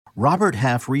Robert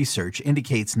Half research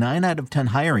indicates 9 out of 10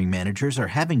 hiring managers are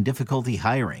having difficulty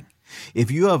hiring.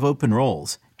 If you have open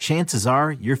roles, chances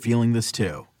are you're feeling this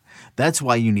too. That's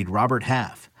why you need Robert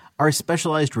Half. Our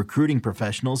specialized recruiting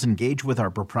professionals engage with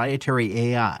our proprietary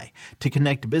AI to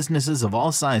connect businesses of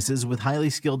all sizes with highly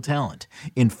skilled talent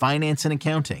in finance and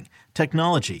accounting,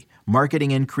 technology,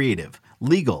 marketing and creative,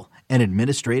 legal, and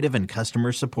administrative and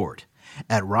customer support.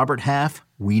 At Robert Half,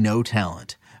 we know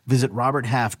talent. Visit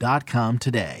roberthalf.com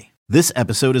today. This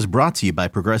episode is brought to you by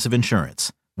Progressive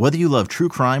Insurance. Whether you love true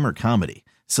crime or comedy,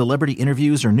 celebrity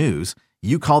interviews or news,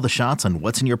 you call the shots on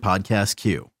what's in your podcast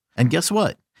queue. And guess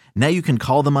what? Now you can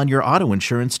call them on your auto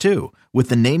insurance too with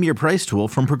the Name Your Price tool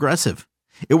from Progressive.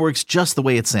 It works just the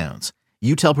way it sounds.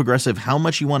 You tell Progressive how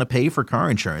much you want to pay for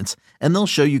car insurance, and they'll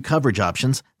show you coverage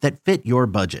options that fit your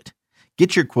budget.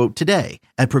 Get your quote today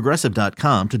at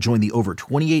Progressive.com to join the over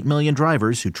 28 million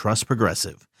drivers who trust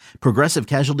Progressive. Progressive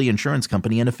Casualty Insurance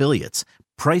Company and Affiliates.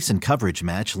 Price and coverage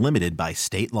match limited by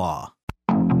state law.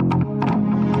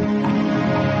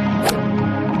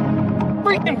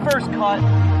 Freaking first cut.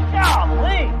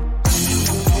 Golly.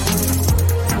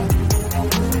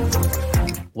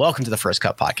 Welcome to the First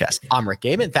Cut Podcast. I'm Rick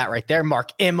Gaiman. That right there,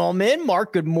 Mark Immelman.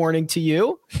 Mark, good morning to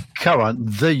you. Come on,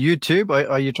 the YouTube.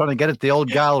 Are you trying to get at the old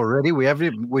gal already?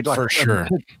 We'd like for sure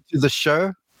to the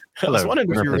show. Hello. I was wondering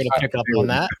if you were going to pick up on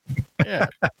that. Yeah.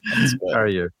 How are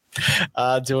you?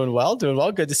 Doing well.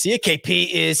 Good to see you. KP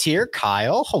is here.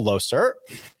 Kyle, hello, sir.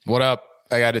 What up?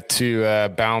 I got it to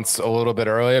bounce a little bit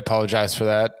early. Apologize for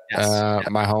that,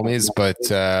 my homies. But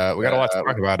we got a lot to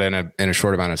talk about in a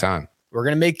short amount of time. We're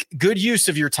going to make good use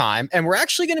of your time, and we're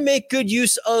actually going to make good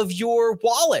use of your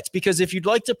wallet, because if you'd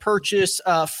like to purchase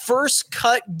First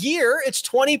Cut gear, it's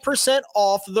 20%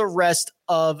 off the rest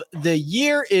of the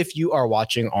year. If you are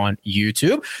watching on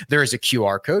YouTube, there is a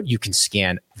QR code. You can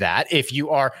scan that. If you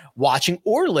are watching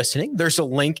or listening, there's a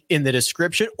link in the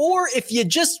description. Or if you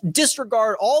just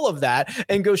disregard all of that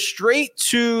and go straight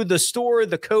to the store,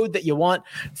 the code that you want,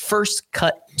 First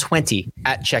Cut 20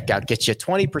 at checkout gets you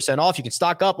 20% off. You can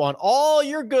stock up on all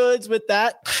your goods with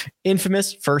that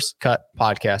infamous First Cut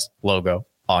Podcast logo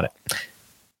on it.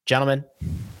 Gentlemen,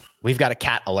 we've got a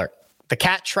cat alert. The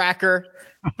cat tracker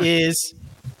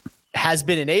has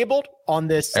been enabled on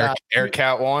this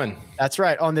Aircat 1. That's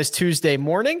right, on this Tuesday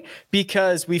morning,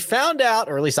 because we found out,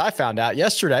 or at least I found out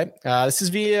yesterday. This is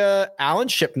via Alan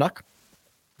Shipnuck.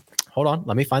 Hold on,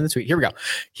 let me find the tweet. Here we go.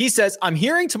 He says, I'm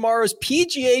hearing tomorrow's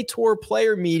PGA Tour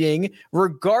player meeting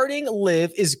regarding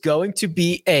LIV is going to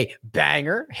be a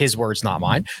banger. His words, not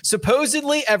mine.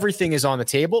 Supposedly, everything is on the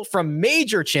table, from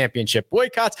major championship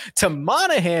boycotts to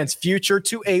Monahan's future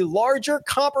to a larger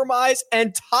compromise,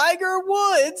 and Tiger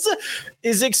Woods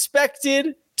is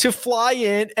expected to fly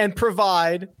in and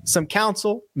provide some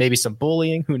counsel, maybe some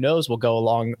bullying. Who knows?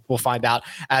 We'll find out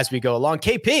as we go along.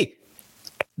 KP.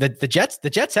 The Jets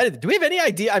headed. Do we have any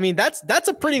idea? I mean, that's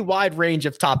a pretty wide range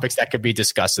of topics that could be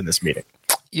discussed in this meeting.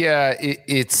 Yeah,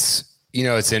 it's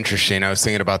interesting. I was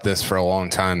thinking about this for a long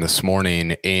time this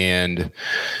morning, and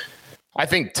I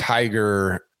think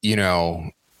Tiger,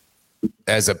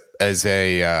 as a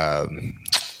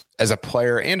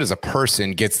player and as a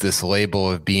person, gets this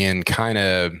label of being kind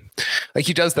of like,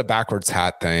 he does the backwards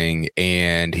hat thing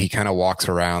and he kind of walks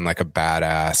around like a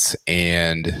badass,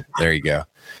 and there you go.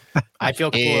 I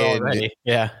feel cool already.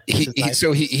 Yeah.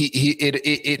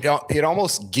 It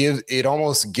almost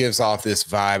gives off this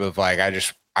vibe of like,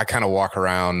 I kind of walk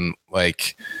around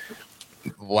like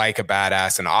a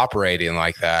badass and operating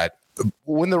like that.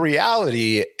 When the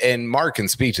reality, and Mark can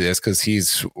speak to this because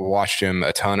he's watched him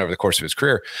a ton over the course of his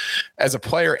career, as a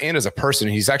player and as a person,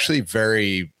 he's actually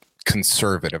very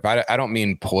conservative. I don't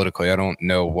mean politically. I don't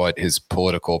know what his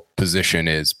political position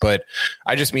is, but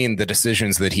I just mean the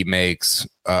decisions that he makes,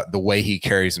 the way he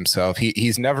carries himself.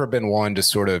 He's never been one to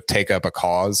sort of take up a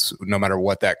cause, no matter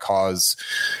what that cause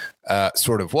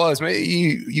sort of was.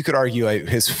 You could argue like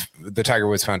the Tiger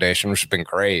Woods Foundation, which has been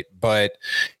great, but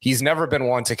he's never been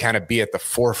one to kind of be at the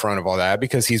forefront of all that,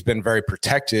 because he's been very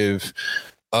protective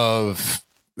of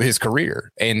his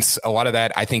career. And a lot of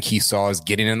that, I think he saw as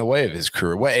getting in the way of his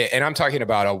career. And I'm talking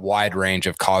about a wide range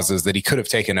of causes that he could have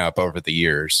taken up over the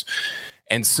years.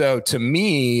 And so to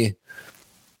me,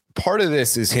 part of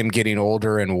this is him getting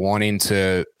older and wanting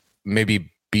to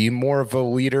maybe be more of a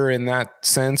leader in that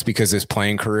sense, because his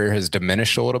playing career has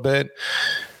diminished a little bit.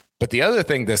 But the other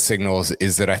thing this signals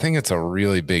is that I think it's a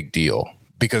really big deal,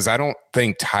 because I don't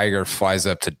think Tiger flies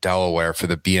up to Delaware for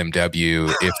the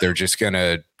BMW if they're just going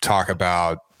to talk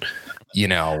about,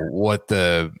 what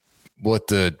the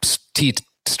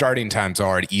starting times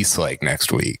are at East Lake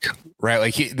next week, right?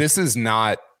 Like this is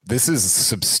not this is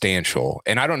substantial,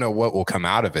 and I don't know what will come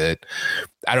out of it.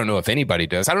 I don't know if anybody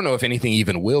does. I don't know if anything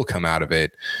even will come out of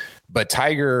it, but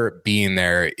Tiger being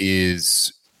there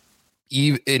is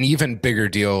an even bigger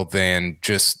deal than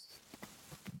just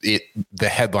the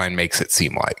headline makes it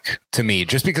seem like, to me,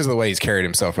 just because of the way he's carried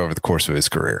himself over the course of his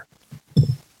career.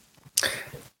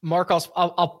 Mark,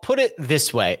 I'll put it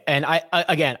this way. And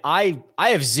I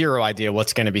have zero idea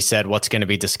what's going to be said, what's going to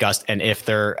be discussed, and if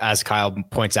there, as Kyle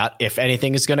points out, if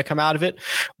anything is going to come out of it.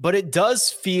 But it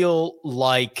does feel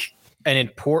like an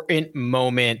important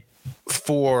moment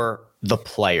for the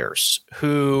players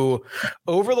who,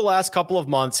 over the last couple of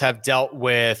months, have dealt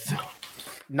with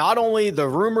not only the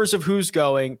rumors of who's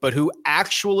going, but who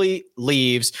actually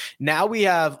leaves. Now we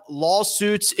have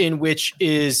lawsuits in which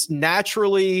is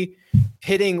naturally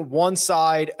pitting one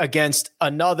side against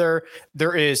another.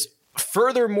 There is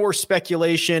furthermore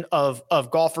speculation of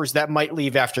golfers that might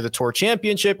leave after the Tour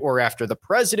Championship or after the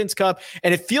President's Cup.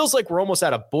 And it feels like we're almost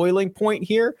at a boiling point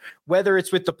here, whether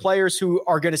it's with the players who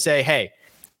are going to say, hey,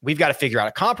 we've got to figure out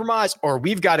a compromise, or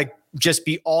we've got to just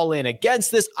be all in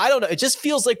against this. I don't know. It just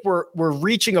feels like we're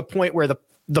reaching a point where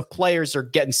the players are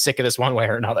getting sick of this one way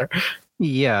or another.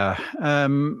 Yeah.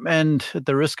 And at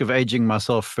the risk of aging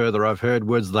myself further, I've heard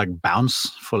words like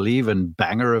bounce for leave and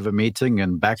banger of a meeting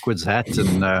and backwards hat.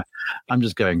 And I'm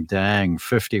just going, dang,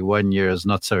 51 years,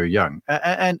 not so young.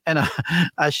 And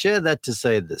I share that to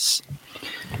say this.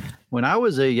 When I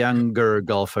was a younger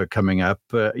golfer coming up,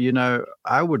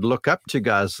 I would look up to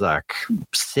guys like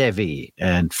Seve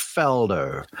and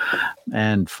Faldo,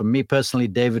 and for me personally,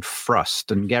 David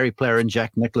Frost and Gary Player and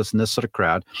Jack Nicklaus and this sort of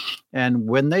crowd. And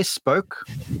when they spoke,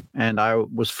 and I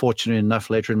was fortunate enough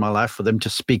later in my life for them to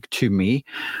speak to me,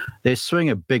 they swing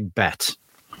a big bat.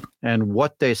 And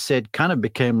what they said kind of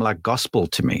became like gospel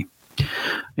to me.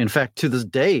 In fact, to this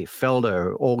day,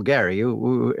 Feldo or Gary,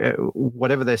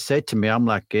 whatever they say to me, I'm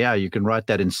like, yeah, you can write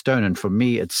that in stone. And for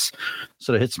me, it's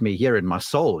sort of hits me here in my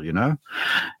soul,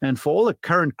 And for all the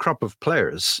current crop of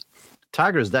players,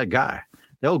 Tiger is that guy.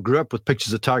 They all grew up with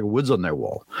pictures of Tiger Woods on their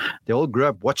wall. They all grew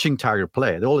up watching Tiger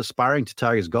play. They're all aspiring to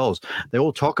Tiger's goals. They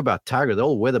all talk about Tiger. They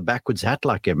all wear the backwards hat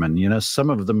like him. And, some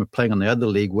of them are playing on the other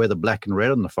league, wear the black and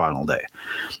red on the final day.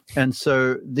 And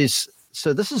so this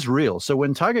is real. So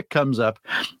when Tiger comes up,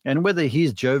 and whether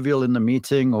he's jovial in the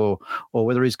meeting or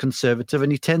whether he's conservative,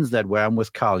 and he tends that way, I'm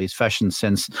with Kyle. His fashion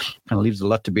sense kind of leaves a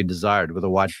lot to be desired with a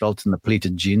white belt and the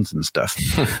pleated jeans and stuff.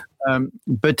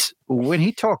 But when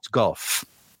he talks golf,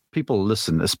 people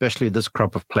listen, especially this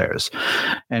crop of players.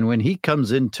 And when he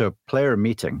comes into a player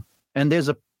meeting, and there's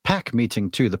a PAC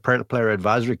meeting too, the Player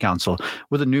Advisory Council,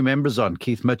 with the new members on.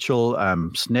 Keith Mitchell,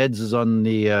 Sneds is on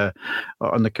the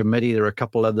committee. There are a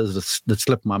couple others that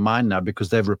slip my mind now because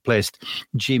they've replaced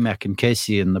GMAC and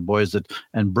Casey and the boys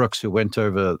and Brooks, who went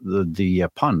over the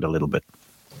pond a little bit.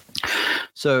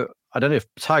 So I don't know if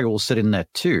Tiger will sit in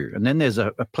that too. And then there's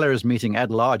a players meeting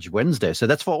at large Wednesday. So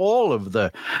that's for all of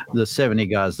the 70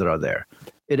 guys that are there.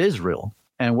 It is real.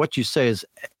 And what you say is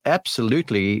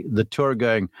absolutely the tour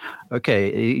going,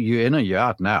 okay, you're in or you're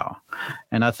out now.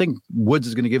 And I think Woods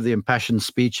is going to give the impassioned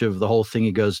speech of the whole thing.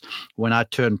 He goes, when I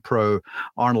turned pro,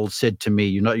 Arnold said to me,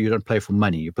 you don't play for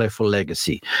money, you play for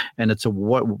legacy. And it's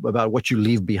about what you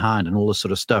leave behind and all this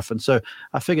sort of stuff. And so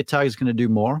I figure Tiger's going to do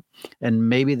more. And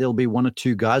maybe there'll be one or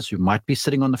two guys who might be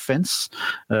sitting on the fence.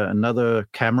 Another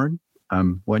Cameron,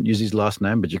 won't use his last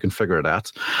name, but you can figure it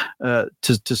out,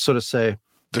 to sort of say,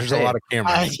 there's a lot of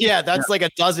cameras. Yeah, that's like a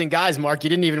dozen guys, Mark. You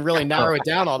didn't even really narrow it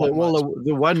down all that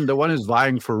much. The one who's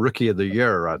vying for Rookie of the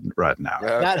Year right now.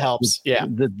 That helps. Yeah.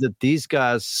 These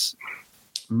guys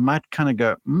might kind of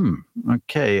go,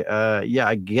 okay, yeah,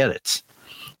 I get it.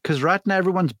 Because right now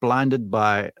everyone's blinded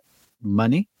by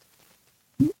money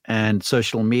and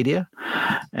social media,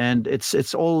 and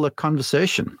it's all the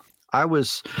conversation. I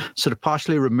was sort of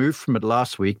partially removed from it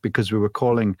last week because we were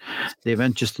calling the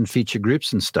event just in feature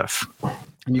groups and stuff.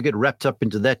 And you get wrapped up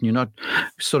into that, and you're not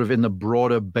sort of in the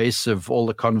broader base of all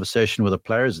the conversation with the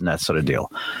players and that sort of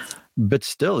deal. But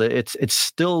still, it's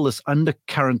still this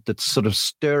undercurrent that's sort of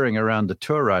stirring around the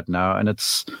tour right now, and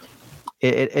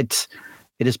it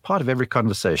is part of every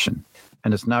conversation.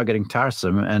 And it's now getting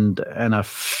tiresome, and I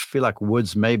feel like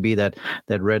Woods may be that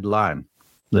red line.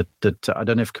 That I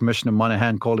don't know if Commissioner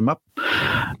Monahan called him up,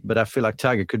 but I feel like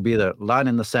Tiger could be the line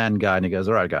in the sand guy, and he goes,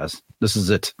 all right, guys, this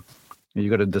is it. You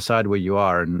got to decide where you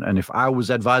are. And if I was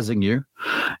advising you,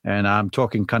 and I'm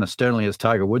talking kind of sternly as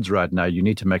Tiger Woods right now, you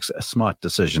need to make a smart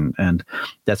decision. And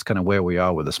that's kind of where we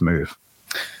are with this move.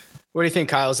 What do you think,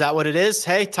 Kyle? Is that what it is?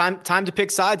 Hey, time to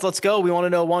pick sides. Let's go. We want to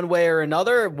know one way or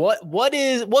another.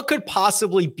 What could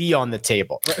possibly be on the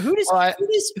table? Who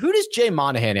does Jay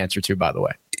Monahan answer to, by the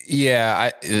way?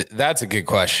 Yeah, that's a good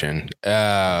question.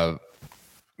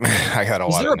 I got a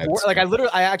Is lot there of a board? notes. Like I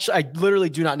literally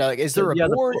do not know. Like, is there a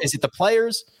board? Is it the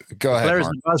players? Go ahead, Players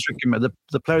Mark. Advisory Committee,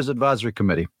 the Players Advisory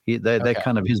Committee. They're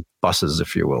kind of his bosses,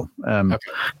 if you will.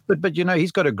 But you know,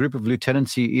 he's got a group of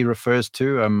lieutenants he refers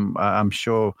to. I'm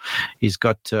sure he's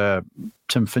got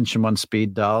Tim Fincham on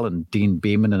speed dial and Dean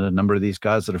Beeman and a number of these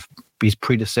guys that have his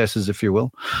predecessors, if you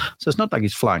will. So it's not like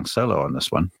he's flying solo on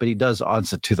this one, but he does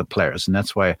answer to the players, and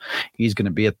that's why he's going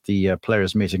to be at the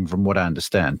players meeting, from what I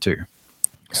understand, too.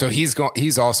 So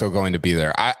he's also going to be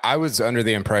there. I was under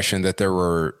the impression that there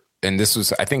were, and this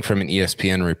was, I think, from an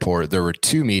ESPN report, there were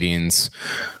 2 meetings,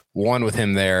 one with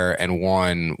him there and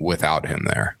one without him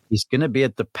there. He's going to be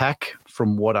at the PAC,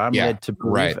 from what I'm led to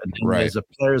believe. Right, and then there's a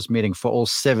players meeting for all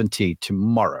 70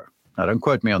 tomorrow. Now, don't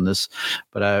quote me on this,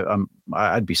 but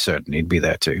I'd be certain he'd be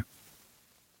there too.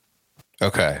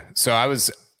 Okay. So I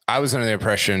was under the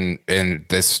impression, and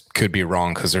this could be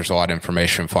wrong because there's a lot of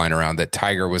information flying around, that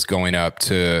Tiger was going up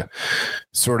to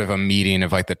sort of a meeting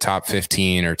of like the top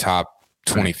 15 or top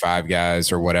 25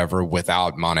 guys or whatever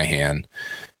without Monahan.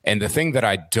 And the thing that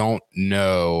I don't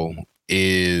know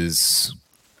is,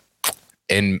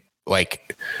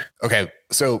 okay,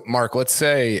 so Mark, let's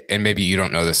say, and maybe you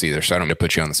don't know this either, so I don't want to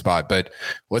put you on the spot, but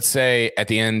let's say at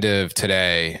the end of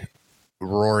today,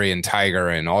 Rory and Tiger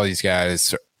and all these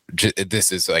guys,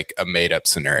 this is like a made up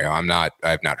scenario.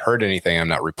 I've not heard anything. I'm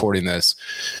not reporting this.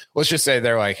 Let's just say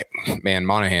they're like, man,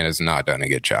 Monahan has not done a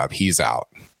good job. He's out.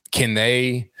 Can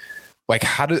they, like,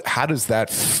 how does that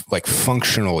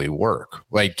functionally work?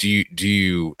 Like, do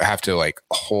you have to like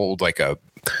hold like a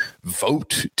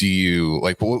vote? Do you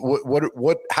like,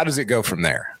 what, how does it go from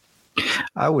there?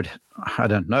 I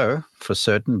don't know for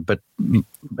certain, but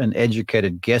an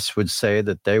educated guess would say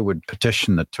that they would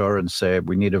petition the tour and say,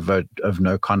 we need a vote of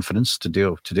no confidence to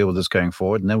deal with this going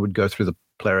forward. And then would go through the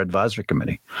player advisory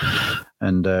committee.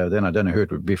 And then I don't know who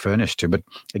it would be furnished to, but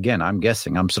again, I'm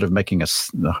guessing, I'm sort of making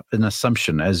an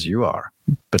assumption as you are,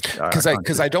 but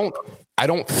because I don't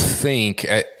think,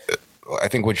 I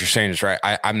think what you're saying is right.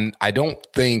 I don't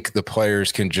think the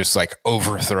players can just like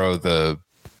overthrow the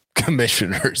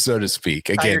commissioner, so to speak.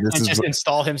 Again, this is just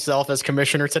install himself as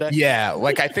commissioner today. Yeah,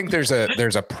 like I think there's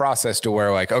a process to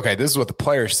where like, okay, this is what the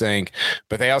players think,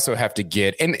 but they also have to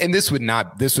get, and this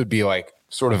would be like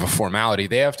sort of a formality.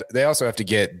 They also have to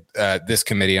get this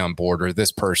committee on board or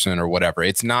this person or whatever.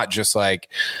 It's not just like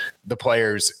the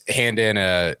players hand in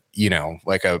a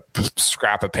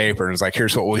scrap of paper and it's like,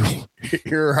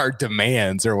 here are our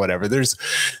demands or whatever. There's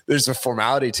a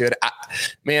formality to it.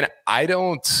 I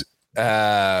don't.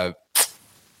 There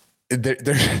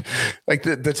like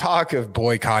the talk of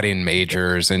boycotting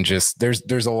majors and just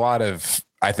there's a lot of,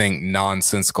 I think,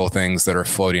 nonsensical things that are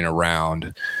floating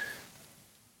around.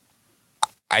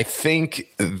 I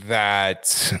think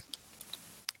that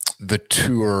the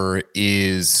tour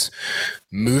is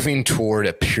moving toward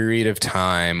a period of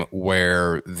time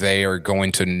where they are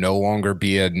going to no longer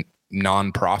be a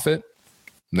nonprofit.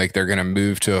 Like they're going to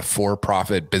move to a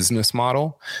for-profit business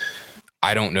model.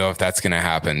 I don't know if that's going to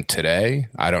happen today.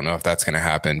 I don't know if that's going to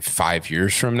happen 5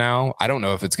 years from now. I don't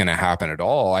know if it's going to happen at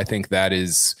all. I think that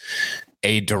is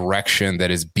a direction that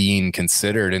is being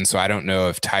considered. And so I don't know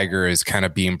if Tiger is kind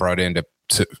of being brought in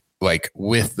to like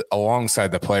with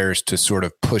alongside the players to sort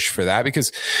of push for that,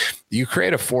 because you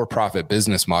create a for-profit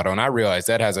business model. And I realize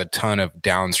that has a ton of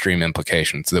downstream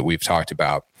implications that we've talked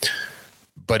about,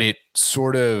 but it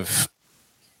sort of,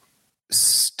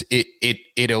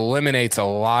 it eliminates a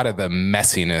lot of the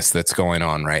messiness that's going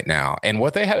on right now. And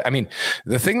what they have, I mean,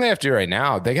 the thing they have to do right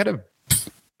now, they got to,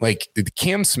 like the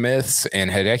Cam Smiths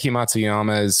and Hideki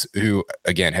Matsuyamas, who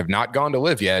again have not gone to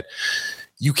live yet.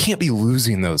 You can't be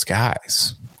losing those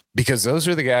guys, because those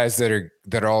are the guys that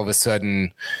are all of a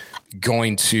sudden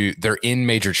they're in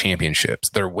major championships,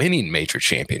 they're winning major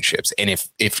championships. And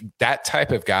if that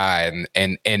type of guy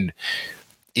and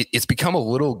it's become a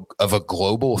little of a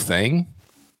global thing,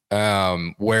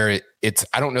 where it's,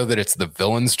 I don't know that it's the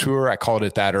villains tour. I called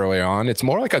it that earlier on. It's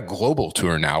more like a global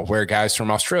tour now, where guys from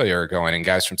Australia are going and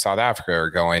guys from South Africa are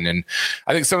going. And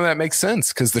I think some of that makes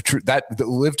sense, because the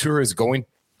live tour is going,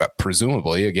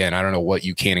 presumably, again, I don't know what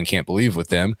you can and can't believe with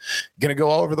them, going to go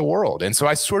all over the world. And so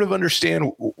I sort of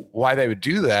understand why they would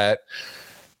do that.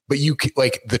 But you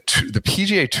like the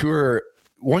PGA Tour,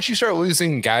 once you start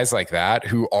losing guys like that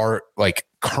who are like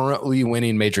currently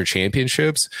winning major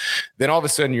championships, then all of a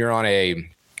sudden you're on a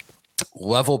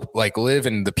level, like live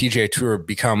and the PGA Tour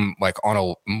become like on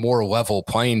a more level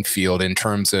playing field in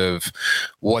terms of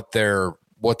what their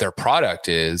product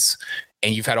is.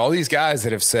 And you've had all these guys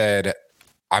that have said,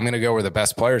 I'm going to go where the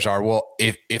best players are. Well,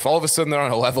 if all of a sudden they're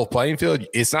on a level playing field,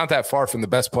 it's not that far from the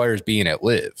best players being at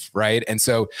Live, right? And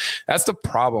so that's the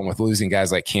problem with losing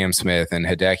guys like Cam Smith and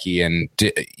Hideki and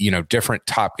different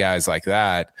top guys like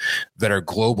that are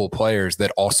global players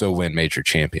that also win major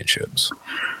championships.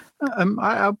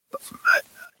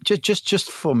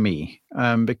 Just for me,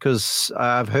 because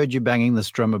I've heard you banging this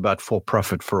drum about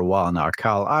for-profit for a while now,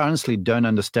 Carl. I honestly don't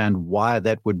understand why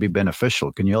that would be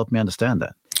beneficial. Can you help me understand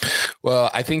that?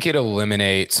 Well, I think it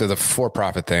eliminates the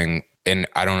for-profit thing, and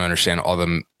I don't understand all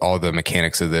the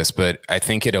mechanics of this, but I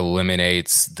think it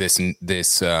eliminates this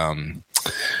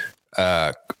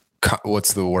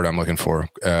what's the word I'm looking for?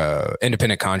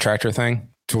 Independent contractor thing,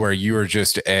 to where you are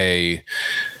just an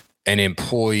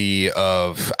employee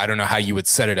of, I don't know how you would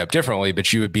set it up differently,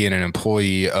 but you would be an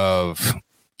employee of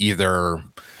either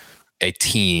a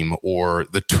team or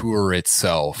the tour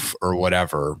itself or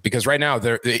whatever. Because right now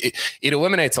it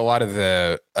eliminates a lot of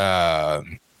the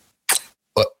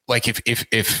like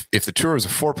if the tour is a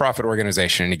for-profit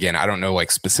organization, and again, I don't know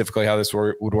like specifically how this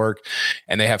would work,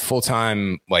 and they have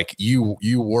full-time, like you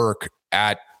work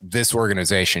at this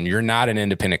organization, you're not an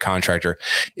independent contractor.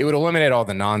 It would eliminate all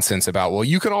the nonsense about, well,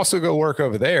 you can also go work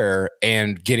over there,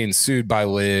 and getting sued by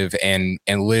Live and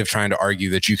Live trying to argue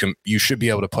that you should be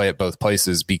able to play at both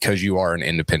places because you are an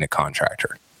independent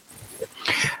contractor.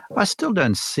 I still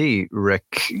don't see,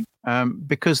 Rick,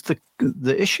 because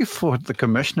the issue for the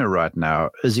commissioner right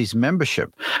now is his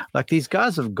membership. Like, these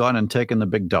guys have gone and taken the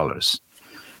big dollars.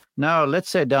 Now, let's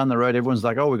say down the road, everyone's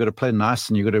like, oh, we've got to play nice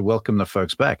and you've got to welcome the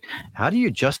folks back. How do you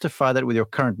justify that with your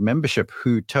current membership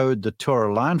who towed the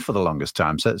tour line for the longest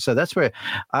time? So that's where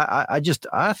I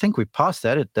think we passed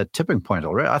that tipping point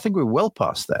already. I think we're well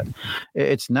past that.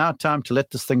 It's now time to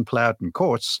let this thing play out in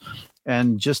courts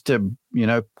and just to,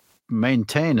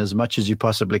 maintain as much as you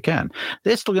possibly can.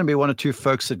 There's still going to be one or two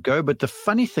folks that go, but the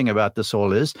funny thing about this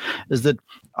all is that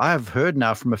I've heard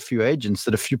now from a few agents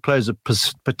that a few players have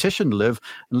petitioned Liv,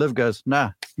 and Liv goes,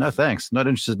 no thanks, not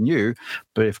interested in you,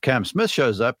 but if Cam Smith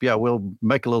shows up, yeah, we'll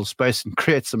make a little space and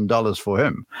create some dollars for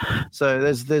him. So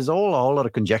there's a whole lot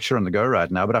of conjecture on the go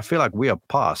right now, but I feel like we are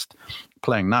past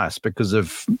playing nice because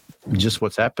of just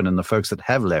what's happened and the folks that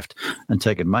have left and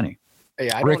taken money.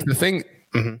 Yeah, Rick, the thing,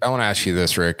 I want to ask you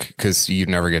this, Rick, because you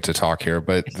never get to talk here,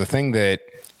 but the thing that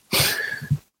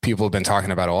people have been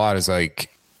talking about a lot is like,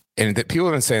 and that people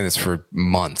have been saying this for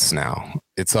months now.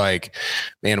 It's like,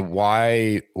 man,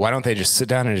 why don't they just sit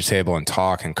down at a table and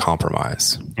talk and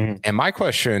compromise? Mm-hmm. And my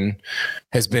question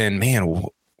has been, man,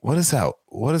 what does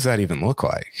that even look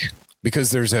like?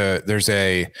 Because there's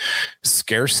a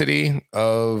scarcity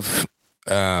of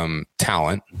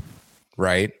talent,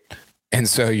 right? And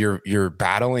so you're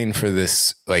battling for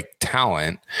this like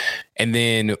talent, and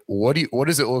then what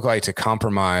does it look like to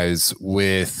compromise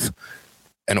with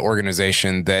an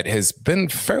organization that has been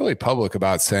fairly public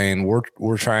about saying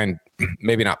we're trying,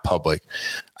 maybe not public,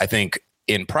 I think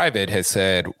in private has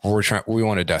said we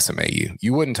want to decimate you.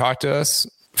 You wouldn't talk to us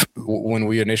when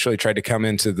we initially tried to come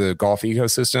into the golf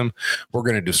ecosystem. We're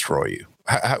going to destroy you.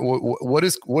 What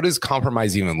does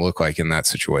compromise even look like in that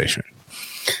situation?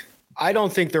 I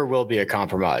don't think there will be a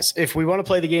compromise. If we want to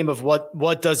play the game of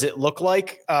what does it look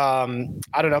like, I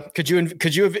don't know. Could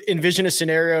you envision a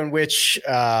scenario in which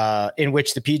the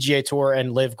PGA Tour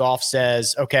and Live Golf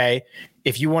says, okay,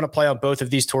 if you want to play on both of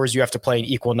these tours, you have to play an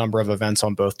equal number of events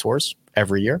on both tours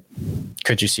every year?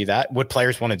 Could you see that? Would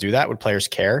players want to do that? Would players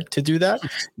care to do that?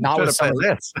 Not with some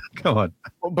less. Come on.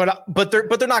 But they're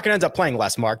not going to end up playing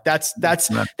less, Mark. That's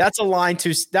a line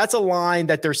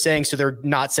that they're saying. So they're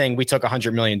not saying we took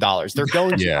 $100 million. They're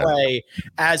going to play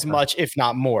as much, if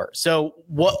not more. So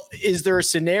what is there a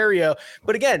scenario?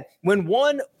 But again, when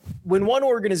one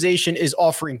organization is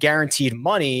offering guaranteed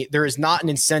money, there is not an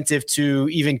incentive to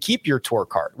even keep your tour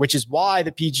card, which is why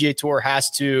the PGA Tour has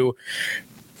to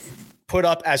put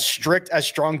up as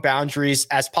strong boundaries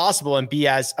as possible and be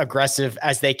as aggressive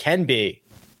as they can be,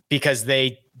 because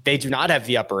they do not have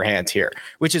the upper hand here,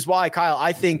 which is why, Kyle,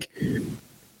 I think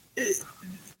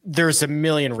there's a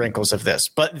million wrinkles of this,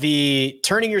 but the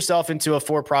turning yourself into a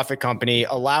for-profit company,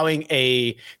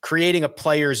 creating a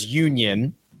players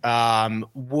union,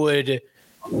 would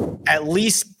at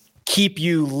least keep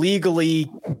you legally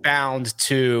bound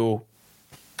to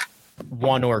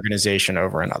one organization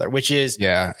over another, which is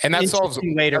and that solves a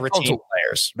way to retain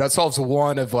players. That solves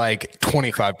one of like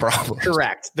 25 problems.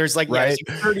 Correct. There's like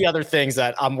 30 other things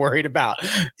that I'm worried about.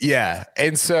 Yeah,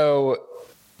 and so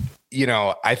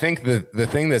I think the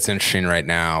thing that's interesting right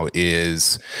now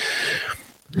is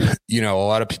a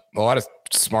lot of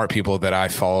smart people that I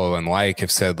follow and like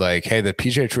have said like, hey, the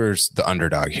PGA Tour is the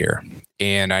underdog here.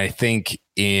 And I think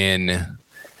in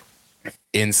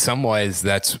in some ways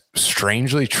that's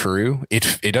strangely true.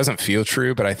 It doesn't feel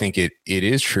true, but I think it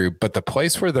is true. But the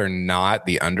place where they're not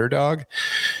the underdog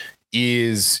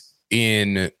is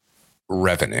in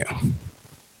revenue,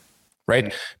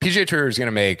 right? PGA Tour is going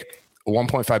to make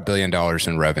 $1.5 billion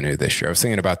in revenue this year. I was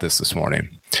thinking about this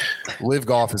morning. Live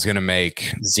Golf is going to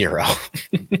make zero.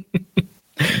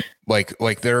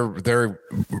 like their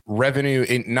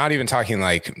revenue, not even talking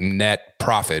like net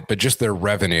profit, but just their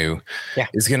revenue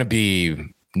is going to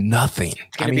be nothing.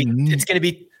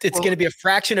 It's going to be a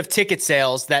fraction of ticket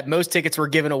sales that most tickets were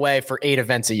given away for 8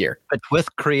 events a year. But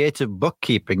with creative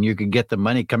bookkeeping, you could get the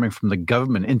money coming from the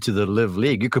government into the Live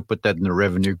League. You could put that in the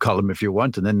revenue column if you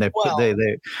want, and then then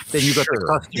you got the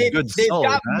cost of goods sold. They've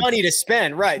got money to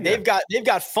spend, right? Yeah. They've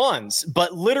got funds,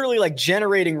 but literally like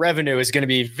generating revenue is going to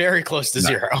be very close to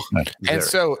zero. And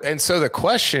so the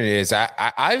question is,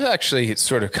 I've actually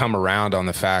sort of come around on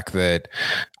the fact that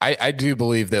I do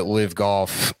believe that Live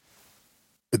Golf,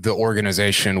 the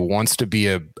organization, wants to be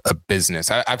a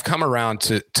business. I've come around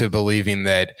to believing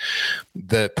that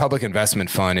the public investment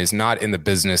fund is not in the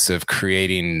business of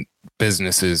creating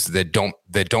businesses that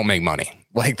don't make money,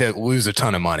 like that lose a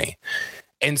ton of money.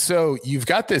 And so you've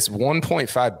got this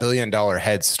 $1.5 billion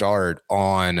head start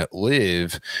on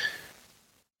Live.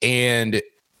 And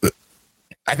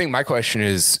I think my question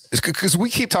is because we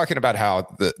keep talking about how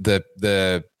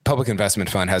the public investment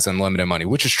fund has unlimited money,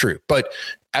 which is true. But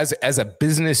as a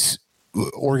business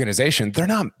organization, they're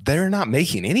not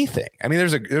making anything. I mean,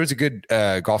 there was a good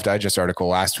Golf Digest article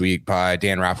last week by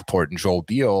Dan Rappaport and Joel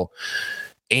Beal.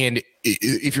 And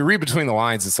if you read between the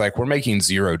lines, it's like, we're making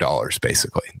 $0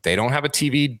 basically. They don't have a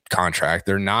TV contract.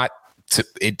 They're not,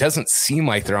 it doesn't seem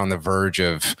like they're on the verge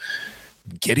of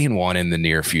getting one in the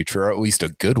near future, or at least a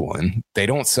good one. They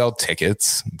don't sell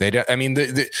tickets. They don't, I mean,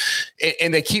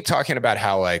 and they keep talking about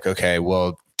how like, okay,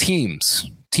 well, teams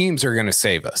are going to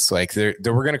save us. Like we're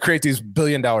going to create these $1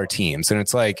 billion teams. And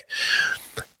it's like,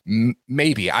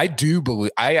 maybe I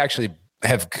actually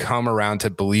have come around to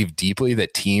believe deeply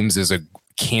that teams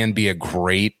can be a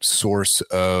great source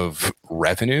of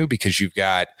revenue, because you've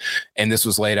got, and this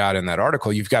was laid out in that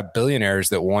article, you've got billionaires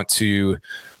that want to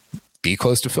be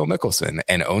close to Phil Mickelson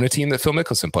and own a team that Phil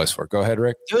Mickelson plays for. Go ahead,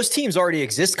 Rick. Those teams already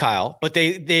exist, Kyle, but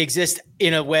they exist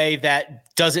in a way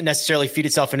that doesn't necessarily feed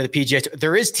itself into the PGA.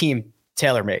 There is team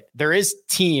TaylorMade. There is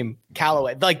team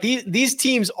Callaway. Like these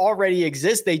teams already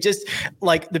exist. They just,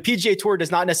 like, the PGA Tour does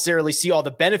not necessarily see all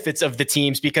the benefits of the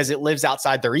teams because it lives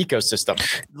outside their ecosystem.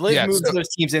 Live moves those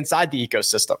teams inside the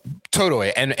ecosystem.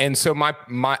 Totally. And so my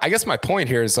I guess my point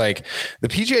here is like the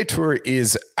PGA Tour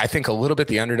is, I think, a little bit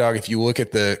the underdog if you look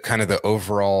at the kind of the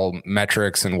overall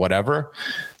metrics and whatever,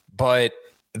 but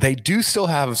they do still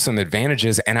have some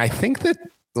advantages. And I think that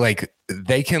like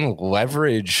they can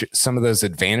leverage some of those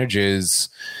advantages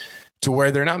to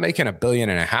where they're not making $1.5 billion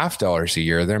a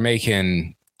year. They're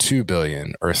making $2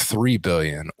 billion or $3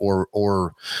 billion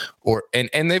or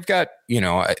and they've got, you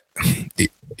know,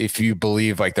 if you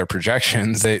believe like their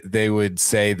projections, they would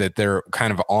say that they're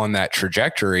kind of on that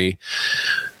trajectory.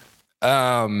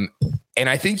 And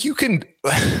I think you can,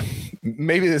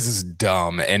 maybe this is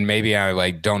dumb and maybe I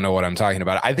like don't know what I'm talking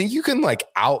about. I think you can like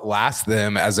outlast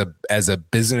them as a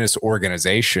business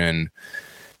organization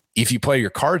if you play your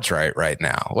cards right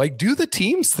now. Like, do the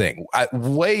teams thing.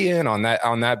 Weigh in on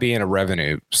that being a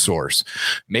revenue source.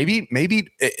 Maybe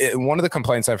one of the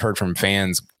complaints I've heard from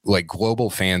fans, like global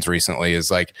fans recently,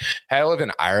 is like, hey, I live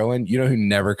in Ireland. You know who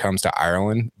never comes to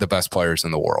Ireland? The best players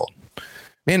in the world.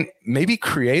 Man, maybe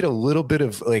create a little bit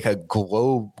of like a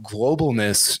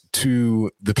globalness to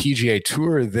the PGA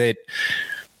Tour that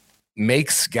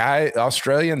makes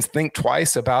Australians think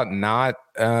twice about not.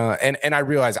 And I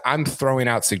realize I'm throwing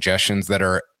out suggestions that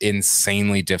are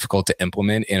insanely difficult to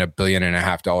implement in $1.5 billion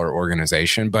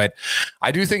organization, but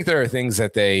I do think there are things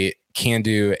that they can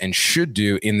do and should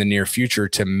do in the near future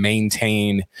to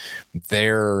maintain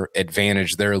their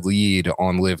advantage, their lead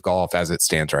on Live Golf as it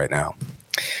stands right now.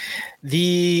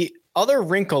 The other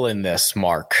wrinkle in this,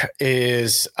 Mark,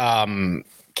 is Cam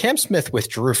Smith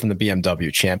withdrew from the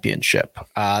BMW Championship.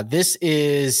 This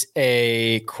is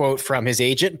a quote from his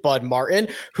agent, Bud Martin,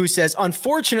 who says,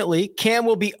 unfortunately, Cam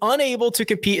will be unable to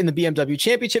compete in the BMW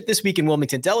Championship this week in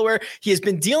Wilmington, Delaware. He has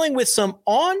been dealing with some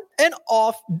on and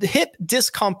off hip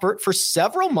discomfort for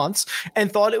several months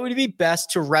and thought it would be best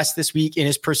to rest this week in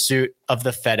his pursuit of the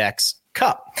FedEx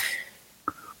Cup.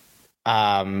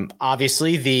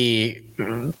 Obviously, the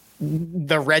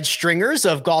the red stringers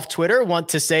of golf Twitter want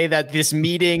to say that this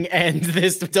meeting and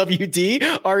this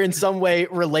WD are in some way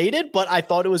related, but I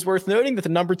thought it was worth noting that the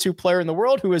number 2 player in the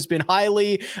world, who has been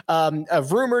highly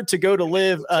rumored to go to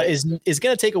live, is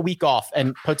going to take a week off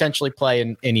and potentially play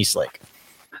in East Lake.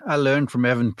 I learned from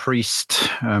Evan Priest,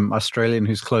 Australian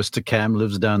who's close to Cam,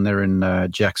 lives down there in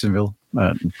Jacksonville,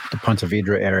 the Ponte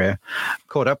Vedra area.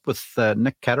 Caught up with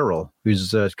Nick Catterall,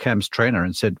 who's Cam's trainer,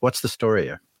 and said, "What's the story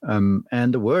here?"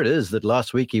 And the word is that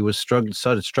last week he was started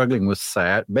struggling with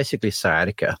basically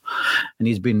sciatica, and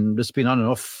it's been on and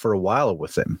off for a while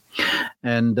with him.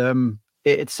 And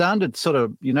it sounded sort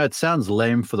of, it sounds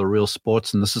lame for the real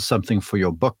sports, and this is something for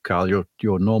your book, Carl,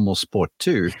 your normal sport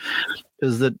too,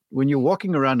 is that when you're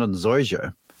walking around on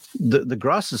Zoysia, the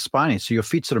grass is spiny, so your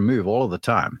feet sort of move all of the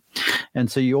time. And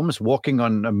so you're almost walking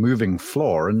on a moving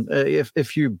floor. And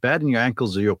if you bad in your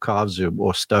ankles or your calves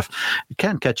or stuff, it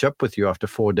can catch up with you after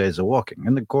 4 days of walking.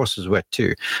 And the course is wet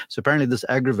too. So apparently this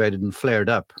aggravated and flared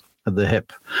up at the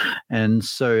hip. And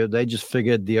so they just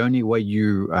figured the only way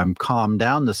you calm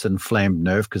down this inflamed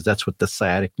nerve, because that's what the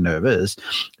sciatic nerve is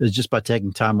just by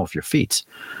taking time off your feet.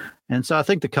 And so I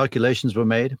think the calculations were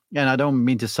made, and I don't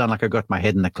mean to sound like I got my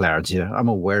head in the clouds here. I'm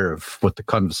aware of what the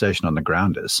conversation on the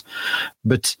ground is.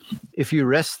 But if you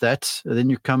rest that, then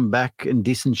you come back in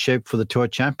decent shape for the Tour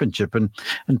Championship. And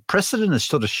precedent has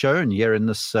sort of shown here in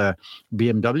this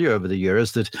BMW over the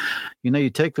years that, you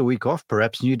take the week off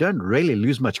perhaps, and you don't really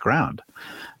lose much ground.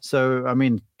 So, I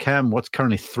mean, Cam, what's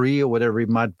currently 3 or whatever he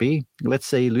might be? Let's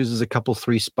say he loses a couple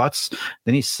 3 spots,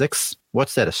 then he's 6th.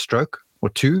 What's that, a stroke? Or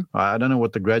 2? I don't know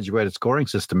what the graduated scoring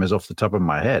system is off the top of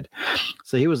my head.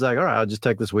 So he was like, all right, I'll just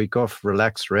take this week off,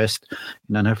 relax, rest,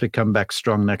 and hopefully come back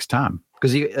strong next time.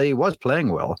 Because he was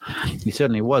playing well. He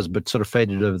certainly was, but sort of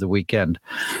faded over the weekend.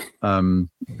 And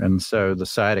so the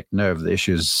sciatic nerve, the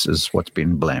issue is what's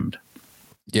been blamed.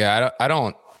 Yeah, I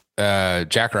don't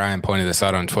Jack Ryan pointed this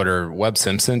out on Twitter. Webb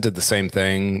Simpson did the same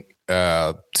thing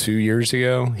 2 years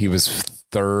ago. He was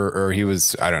third, or he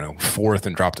was, I don't know, 4th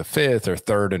and dropped to 5th, or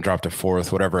 3rd and dropped to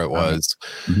 4th, whatever it was.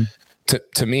 Mm-hmm.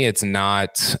 To me, it's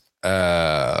not.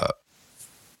 I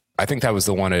think that was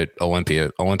the one at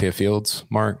Olympia Fields,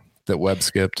 Mark, that Webb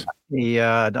skipped.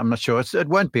 Yeah, I'm not sure. It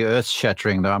won't be earth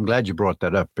shattering though. I'm glad you brought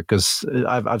that up, because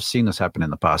I've seen this happen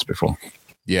in the past before.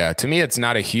 Yeah, to me, it's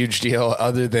not a huge deal,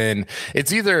 other than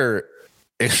it's either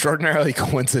extraordinarily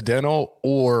coincidental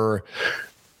or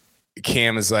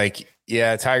Cam is like,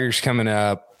 yeah, Tiger's coming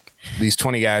up. These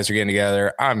 20 guys are getting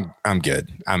together. I'm good.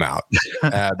 I'm out.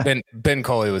 Ben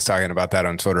Coley was talking about that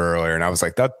on Twitter earlier, and I was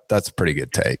like, that's a pretty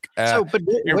good take. But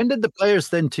when did the players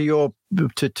then, to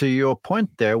your point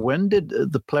there, when did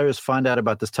the players find out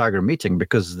about this Tiger meeting?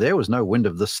 Because there was no wind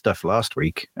of this stuff last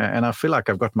week, and I feel like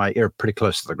I've got my ear pretty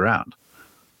close to the ground.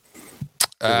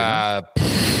 I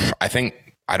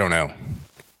don't know.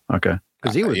 Okay.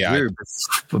 Because he was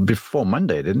due before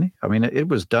Monday, didn't he? I mean, it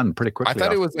was done pretty quickly. I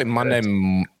thought it was like Monday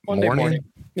morning.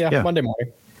 Yeah, Monday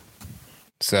morning.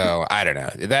 So I don't know.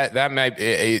 That might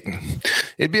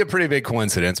it'd be a pretty big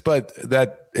coincidence, but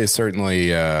that is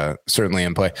certainly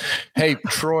in play. Hey,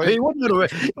 Troy, he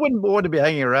wouldn't want to be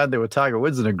hanging around there with Tiger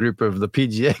Woods in a group of the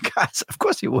PGA guys. Of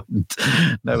course he wouldn't.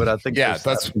 No, but I think that's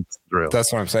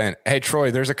what I'm saying. Hey,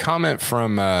 Troy, there's a comment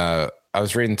from I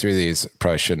was reading through these.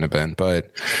 Probably shouldn't have been,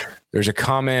 but there's a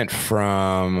comment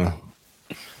from.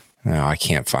 No, I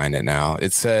can't find it now.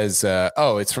 It says,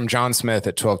 it's from John Smith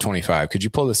at 1225. Could you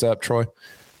pull this up, Troy?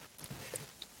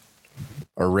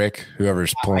 Or Rick,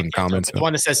 whoever's pulling comments. The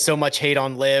one that says so much hate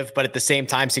on Liv, but at the same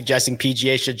time suggesting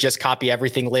PGA should just copy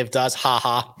everything Liv does. Ha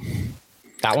ha.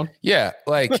 That one? Yeah.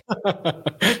 Like,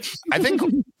 I think,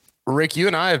 Rick, you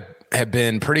and I have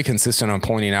been pretty consistent on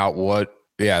pointing out what.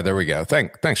 Yeah, there we go.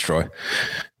 Thanks, Troy.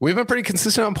 We've been pretty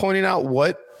consistent on pointing out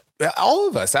what. All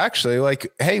of us actually,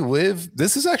 like, hey, Liv,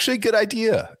 this is actually a good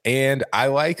idea. And I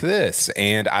like this.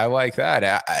 And I like that.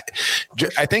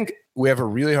 I think we have a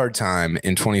really hard time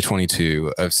in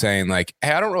 2022 of saying like,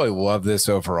 hey, I don't really love this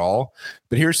overall,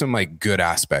 but here's some like good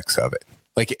aspects of it.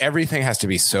 Like everything has to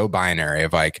be so binary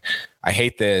of like, I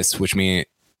hate this, which means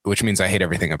I hate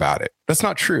everything about it. That's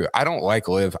not true. I don't like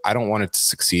Liv. I don't want it to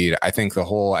succeed. I think the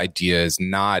whole idea is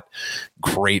not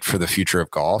great for the future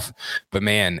of golf, but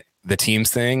man, the teams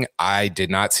thing, I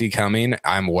did not see coming.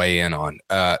 I'm way in on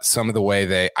some of the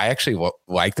way I actually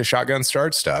like the shotgun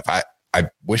start stuff. I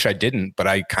wish I didn't, but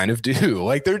I kind of do.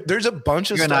 Like there's a bunch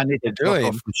of stuff. I need to talk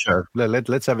off the show.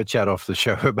 Let's have a chat off the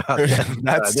show about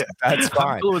that. That's fine.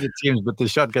 I'm cool with the teams, but the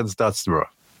shotgun starts tomorrow.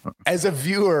 As a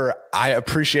viewer, I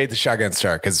appreciate the shotgun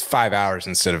start because 5 hours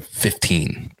instead of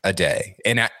 15 a day.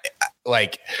 And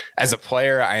like as a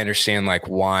player, I understand like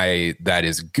why that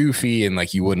is goofy and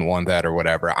like you wouldn't want that or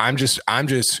whatever. I'm just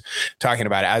talking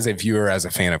about it as a viewer, as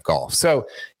a fan of golf. So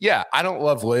yeah, I don't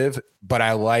love LIV, but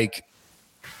I like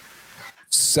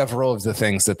several of the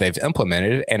things that they've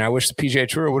implemented, and I wish the PGA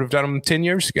Tour would have done them 10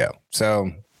 years ago.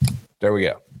 So there we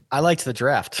go. I liked the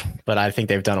draft, but I think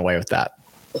they've done away with that.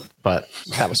 But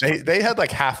that was they had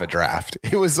like half a draft.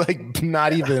 It was like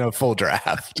not even a full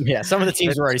draft. Yeah, some of the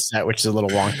teams were already set, which is a little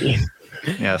wonky.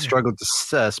 Yeah, I struggled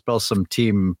to spell some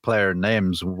team player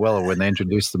names well when they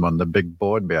introduced them on the big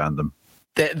board behind them.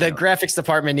 The graphics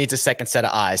department needs a second set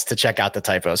of eyes to check out the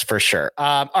typos for sure.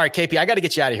 All right, KP, I got to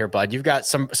get you out of here, bud. You've got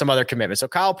some other commitments. So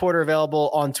Kyle Porter available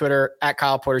on Twitter at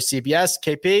Kyle Porter CBS.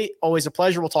 KP, always a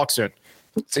pleasure. We'll talk soon.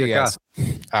 See you guys.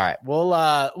 All right,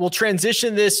 we'll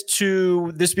transition this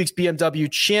to this week's BMW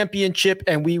Championship,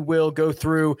 and we will go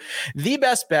through the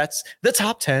best bets, the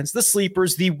top tens, the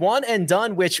sleepers, the one and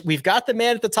done. Which we've got the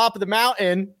man at the top of the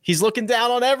mountain. He's looking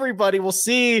down on everybody. We'll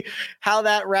see how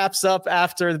that wraps up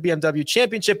after the BMW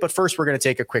Championship. But first, we're going to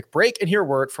take a quick break and hear a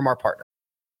word from our partner.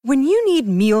 When you need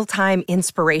mealtime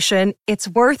inspiration, it's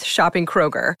worth shopping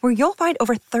Kroger, where you'll find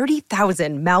over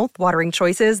 30,000 mouth-watering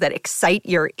choices that excite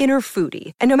your inner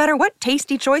foodie. And no matter what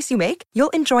tasty choice you make,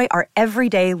 you'll enjoy our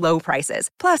everyday low prices,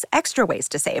 plus extra ways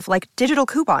to save, like digital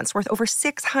coupons worth over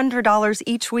 $600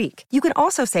 each week. You can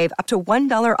also save up to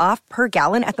 $1 off per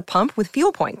gallon at the pump with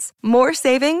fuel points. More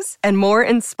savings and more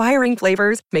inspiring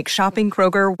flavors make shopping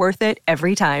Kroger worth it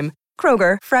every time.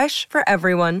 Kroger, fresh for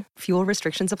everyone. Fuel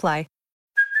restrictions apply.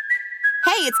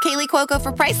 Hey, it's Kaylee Cuoco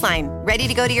for Priceline. Ready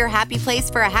to go to your happy place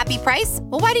for a happy price?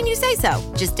 Well, why didn't you say so?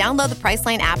 Just download the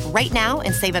Priceline app right now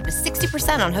and save up to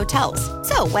 60% on hotels.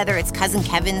 So whether it's Cousin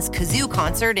Kevin's Kazoo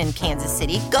Concert in Kansas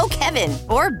City, go Kevin,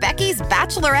 or Becky's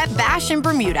Bachelorette Bash in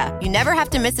Bermuda, you never have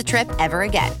to miss a trip ever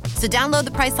again. So download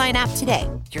the Priceline app today.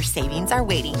 Your savings are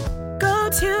waiting. Go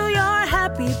to your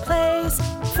happy place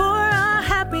for a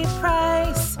happy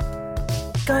price.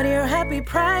 Go to your happy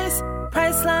price,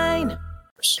 Priceline.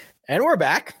 And we're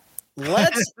back.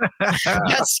 That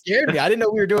scared me. I didn't know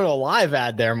we were doing a live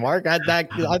ad there, Mark. I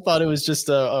thought it was just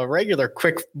a regular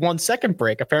quick 1 second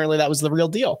break. Apparently that was the real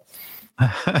deal.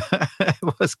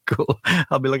 It was cool.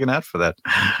 I'll be looking out for that.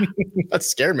 That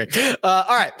scared me. All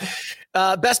right.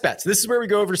 Best bets. This is where we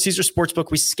go over to Caesar Sportsbook.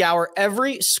 We scour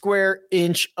every square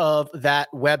inch of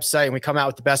that website and we come out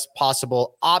with the best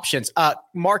possible options.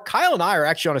 Mark, Kyle and I are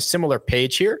actually on a similar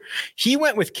page here. He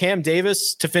went with Cam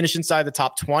Davis to finish inside the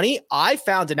top 20. I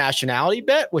found a nationality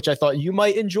bet, which I thought you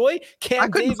might enjoy. I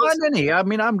couldn't find any. I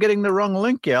mean, I'm getting the wrong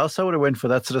link. Yeah, I would have went for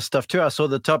that sort of stuff too. I saw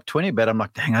the top 20 bet. I'm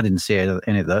like, dang, I didn't see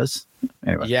any of those.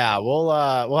 Anyway. Yeah, we'll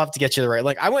have to get you the right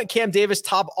link. I went Cam Davis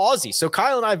top Aussie. So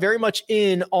Kyle and I very much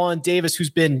in on Davis,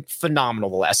 who's been phenomenal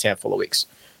the last handful of weeks.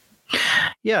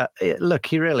 Yeah, look,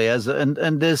 he really is, and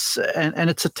it's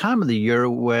a time of the year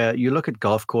where you look at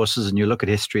golf courses and you look at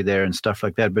history there and stuff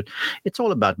like that. But it's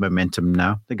all about momentum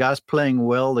now. The guys playing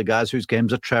well, the guys whose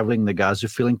games are traveling, the guys who are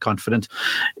feeling confident.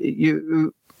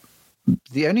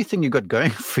 The only thing you got going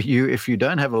for you, if you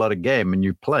don't have a lot of game and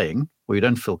you're playing, or you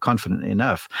don't feel confident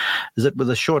enough, is that with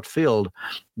a short field,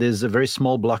 there's a very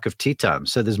small block of tee time.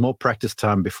 So there's more practice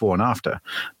time before and after.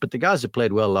 But the guys who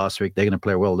played well last week, they're going to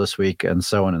play well this week, and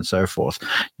so on and so forth.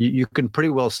 You can pretty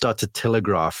well start to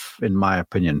telegraph, in my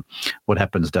opinion, what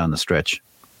happens down the stretch.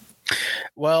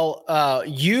 Well,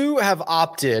 you have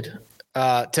opted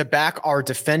to back our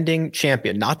defending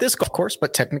champion, not this golf course,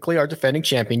 but technically our defending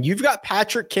champion. You've got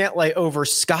Patrick Cantlay over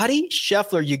Scotty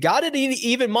Scheffler. You got it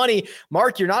even money.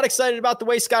 Mark, you're not excited about the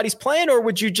way Scotty's playing, or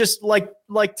would you just like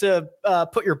to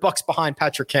put your bucks behind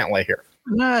Patrick Cantlay here?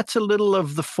 No, it's a little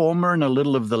of the former and a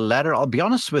little of the latter. I'll be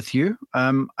honest with you.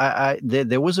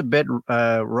 There was a bet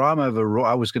Rahm over Rory.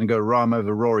 I was going to go Rahm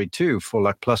over Rory too for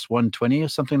like plus 120 or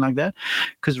something like that,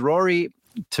 because Rory,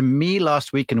 to me,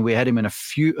 last week, and we had him in a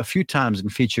few times in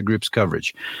feature groups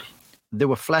coverage. There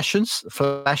were flashes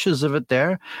of it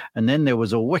there, and then there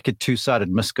was a wicked two-sided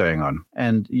miss going on.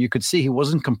 And you could see he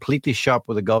wasn't completely sharp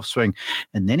with a golf swing.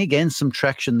 And then he gained some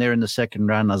traction there in the second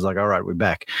round. I was like, all right, we're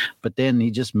back. But then he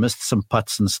just missed some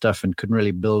putts and stuff and couldn't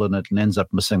really build on it and ends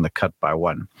up missing the cut by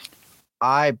one.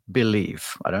 I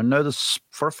believe, I don't know this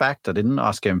for a fact, I didn't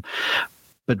ask him,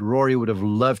 but Rory would have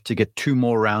loved to get 2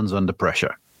 more rounds under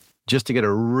pressure, just to get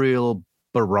a real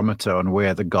barometer on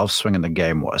where the golf swing in the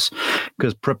game was.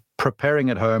 Because preparing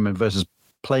at home and versus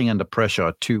playing under pressure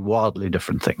are 2 wildly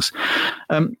different things.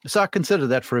 So I considered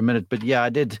that for a minute. But yeah, I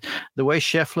did. The way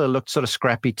Scheffler looked sort of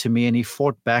scrappy to me, and he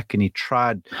fought back and he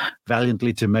tried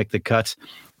valiantly to make the cut.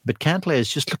 But Cantlay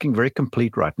is just looking very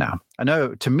complete right now. I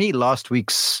know, to me, last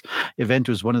week's event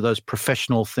was one of those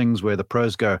professional things where the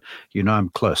pros go, I'm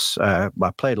close. I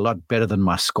played a lot better than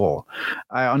my score.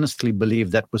 I honestly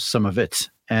believe that was some of it.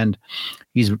 And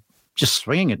he's just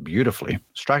swinging it beautifully,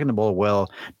 striking the ball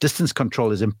well. Distance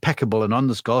control is impeccable. And on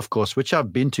this golf course, which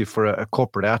I've been to for a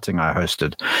corporate outing I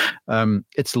hosted,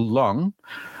 it's long,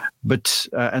 but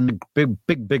and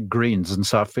big greens. And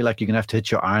so I feel like you're going to have to hit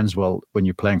your irons well when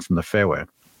you're playing from the fairway.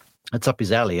 It's up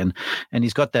his alley. And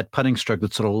he's got that putting stroke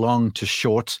that's sort of long to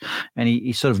short. And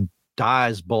he sort of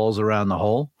dives balls around the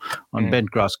hole on bent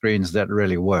grass greens. That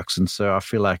really works. And so I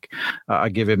feel like I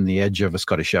give him the edge over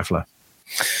Scotty Scheffler.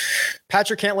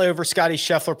 Patrick Cantlay over Scotty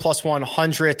Scheffler plus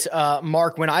 100.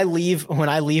 Mark, when I leave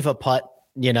a putt,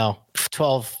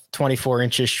 12, 24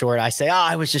 inches short, I say,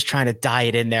 I was just trying to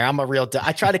diet in there.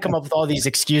 I try to come up with all these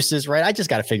excuses, right? I just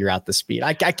got to figure out the speed.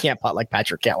 I can't putt like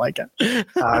Patrick Cantlay can.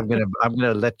 I'm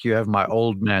gonna let you have my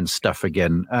old man stuff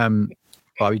again.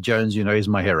 Bobby Jones, he's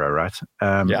my hero, right?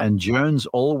 Yeah. And Jones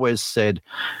always said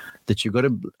that you've got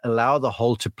to allow the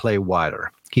hole to play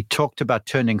wider. He talked about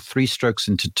turning 3 strokes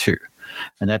into 2.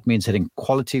 And that means hitting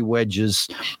quality wedges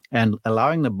and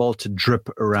allowing the ball to drip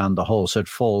around the hole so it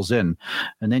falls in.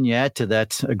 And then you add to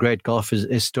that, a great golf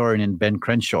historian in Ben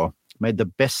Crenshaw made the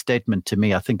best statement to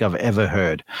me I think I've ever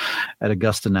heard at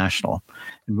Augusta National.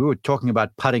 And we were talking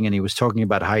about putting, and he was talking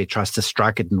about how he tries to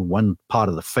strike it in one part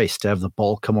of the face to have the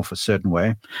ball come off a certain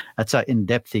way. That's how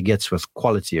in-depth he gets with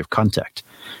quality of contact.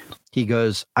 He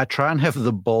goes, I try and have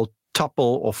the ball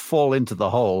topple or fall into the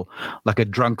hole like a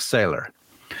drunk sailor.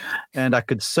 And I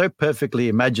could so perfectly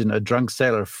imagine a drunk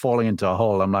sailor falling into a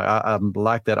hole. I'm like, I'm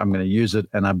like that. I'm going to use it.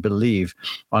 And I believe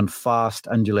on fast,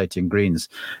 undulating greens,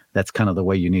 that's kind of the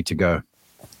way you need to go.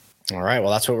 All right.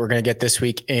 Well, that's what we're going to get this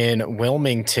week in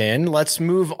Wilmington. Let's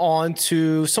move on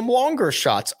to some longer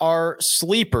shots. Our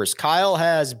sleepers. Kyle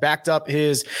has backed up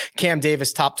his Cam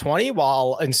Davis top 20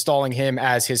 while installing him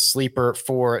as his sleeper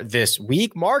for this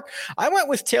week. Mark, I went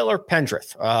with Taylor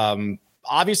Pendrith.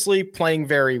 Obviously playing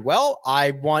very well. I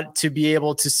want to be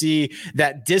able to see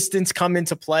that distance come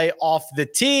into play off the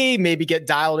tee, maybe get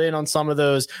dialed in on some of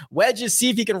those wedges,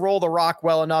 see if he can roll the rock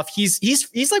well enough. He's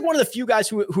like one of the few guys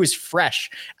who is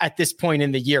fresh at this point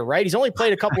in the year, right? He's only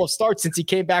played a couple of starts since he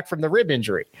came back from the rib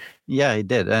injury. Yeah, he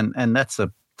did. And that's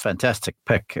a fantastic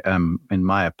pick, in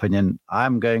my opinion.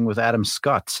 I'm going with Adam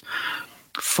Scott.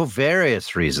 For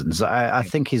various reasons. I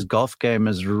think his golf game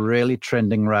is really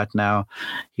trending right now.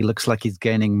 He looks like he's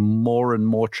gaining more and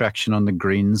more traction on the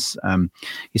greens.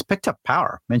 He's picked up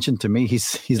power. Mentioned to me,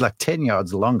 he's like 10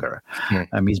 yards longer.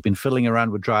 He's been fiddling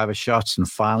around with driver shots and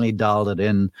finally dialed it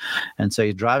in. And so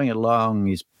he's driving it long.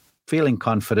 He's feeling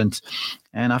confident.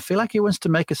 And I feel like he wants to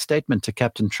make a statement to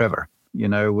Captain Trevor.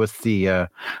 With the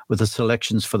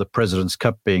selections for the President's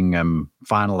Cup being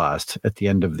finalized at the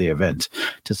end of the event,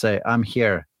 to say, I'm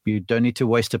here. You don't need to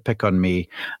waste a pick on me.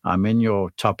 I'm in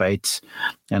your top 8,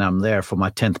 and I'm there for my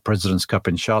 10th President's Cup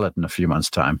in Charlotte in a few months'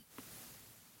 time.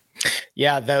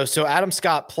 Yeah, though. So Adam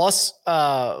Scott plus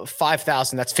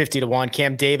 5,000. That's 50-1.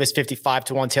 Cam Davis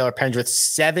 55-1. Taylor Pendrith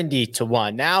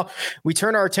 70-1. Now we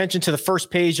turn our attention to the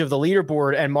first page of the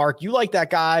leaderboard. And Mark, you like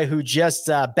that guy who just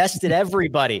bested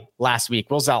everybody last week,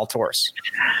 Will Zalatoris.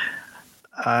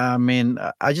 I mean,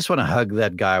 I just want to hug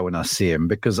that guy when I see him,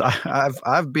 because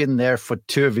I've been there for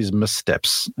 2 of his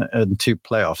missteps in 2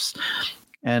 playoffs,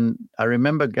 and I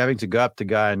remember having to go up to the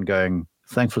guy and going,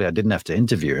 thankfully, I didn't have to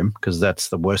interview him, because that's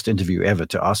the worst interview ever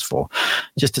to ask for.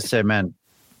 Just to say, man,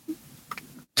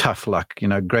 tough luck,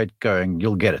 great going,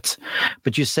 you'll get it.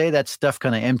 But you say that stuff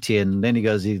kind of empty, and then he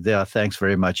goes, yeah, thanks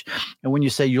very much. And when you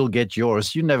say you'll get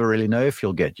yours, you never really know if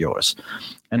you'll get yours.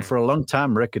 And for a long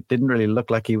time, Rick, it didn't really look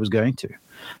like he was going to.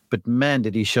 But man,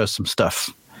 did he show some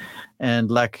stuff. And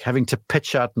like having to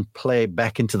pitch out and play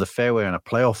back into the fairway on a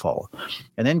playoff hole,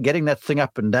 and then getting that thing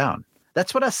up and down.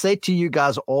 That's what I say to you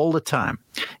guys all the time.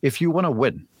 If you want to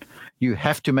win, you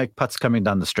have to make putts coming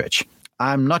down the stretch.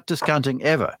 I'm not discounting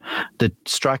ever that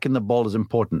striking the ball is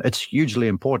important. It's hugely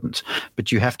important,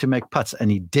 but you have to make putts. And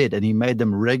he did, and he made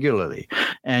them regularly.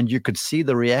 And you could see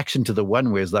the reaction to the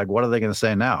one where it's like, what are they going to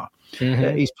say now?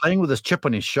 Mm-hmm. He's playing with his chip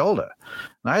on his shoulder.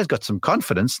 Now he's got some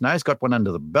confidence. Now he's got one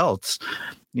under the belt.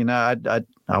 I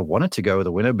wanted to go with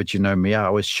a winner, but you know me, I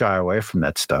always shy away from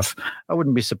that stuff. I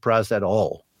wouldn't be surprised at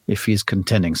all if he's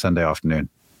contending Sunday afternoon.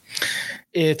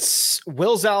 It's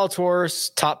Will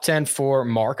Zalatoris, top 10 for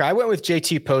Mark. I went with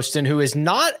JT Poston, who is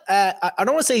not, I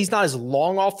don't want to say he's not as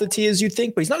long off the tee as you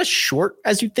think, but he's not as short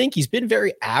as you think. He's been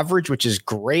very average, which is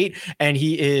great. And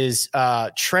he is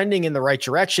trending in the right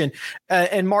direction.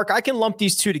 And Mark, I can lump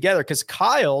these two together because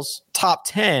Kyle's top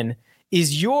 10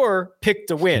 is your pick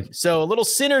to win. So a little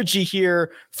synergy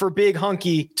here for big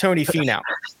hunky Tony Finau.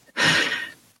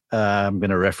 I'm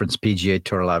going to reference PGA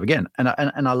Tour Live again. And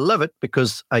I love it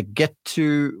because I get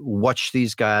to watch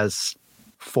these guys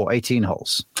for 18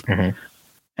 holes. Mm-hmm.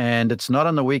 And it's not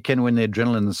on the weekend when the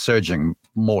adrenaline is surging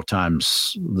more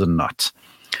times than not.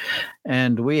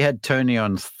 And we had Tony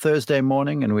on Thursday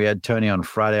morning and we had Tony on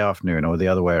Friday afternoon, or the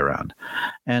other way around.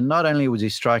 And not only was he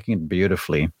striking it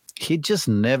beautifully, he just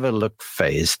never looked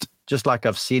phased, just like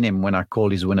I've seen him when I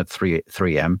called his win at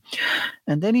 3M.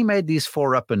 And then he made these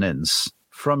 4 up and ins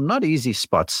from not easy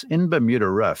spots in Bermuda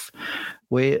Rough,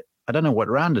 where I don't know what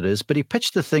round it is, but he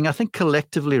pitched the thing. I think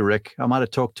collectively, Rick, I might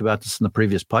have talked about this in the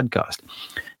previous podcast.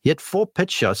 He had 4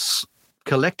 pitch shots.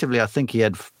 Collectively, I think he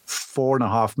had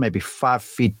 4.5, maybe 5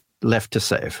 feet left to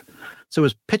save. So it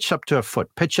was pitch up to a foot,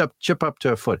 pitch up, chip up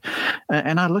to a foot.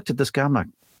 And I looked at this guy, I'm like,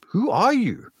 who are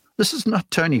you? This is not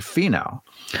Tony Finau.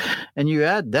 And you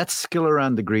add that skill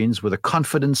around the greens with a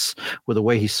confidence, with the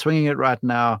way he's swinging it right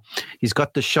now. He's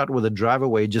got the shot with a driver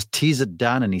where he just tees it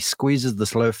down and he squeezes the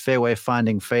slow fairway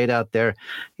finding fade out there.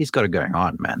 He's got it going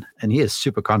on, man. And he is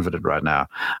super confident right now.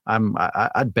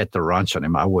 I'd bet the ranch on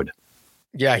him. I would.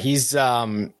 Yeah, he's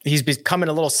becoming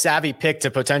a little savvy pick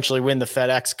to potentially win the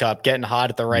FedEx Cup, getting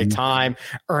hot at the right time,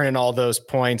 earning all those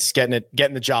points, getting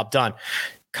the job done.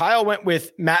 Kyle went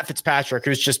with Matt Fitzpatrick,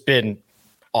 who's just been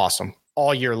awesome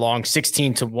all year long,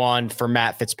 16-1 for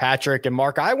Matt Fitzpatrick. And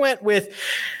Mark, I went with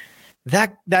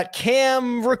that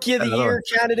Cam Rookie of the Year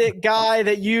candidate guy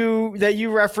that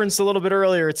you referenced a little bit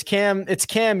earlier. It's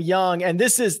Cam Young, and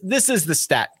this is the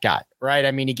stat guy, right?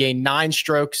 I mean, he gained 9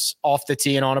 strokes off the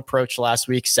tee and on approach last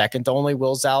week, second to only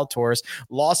Will Zalatoris,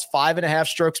 lost 5.5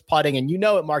 strokes putting, and you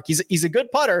know it, Mark. He's a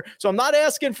good putter, so I'm not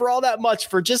asking for all that much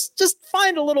for just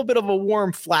find a little bit of a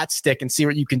warm flat stick and see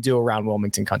what you can do around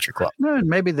Wilmington Country Club. No, and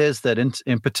maybe there's that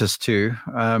impetus too,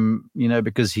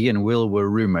 because he and Will were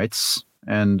roommates.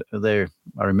 And I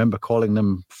remember calling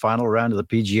them final round of the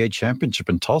PGA Championship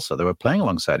in Tulsa. They were playing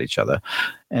alongside each other.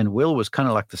 And Will was kind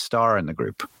of like the star in the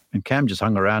group. And Cam just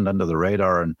hung around under the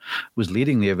radar and was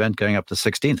leading the event going up to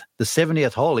 16th. The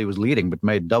 70th hole, he was leading, but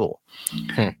made double.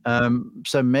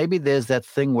 So maybe there's that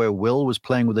thing where Will was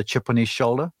playing with a chip on his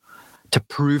shoulder to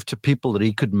prove to people that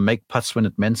he could make putts when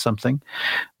it meant something.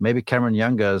 Maybe Cameron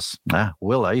Young goes,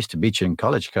 Will, I used to beat you in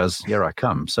college because here I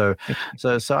come. So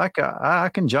I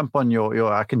can jump on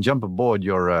I can jump aboard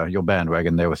your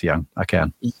bandwagon there with Young. I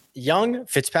can. Young,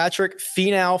 Fitzpatrick,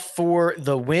 Finau for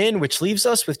the win, which leaves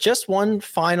us with just one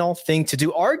final thing to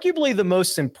do. Arguably the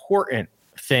most important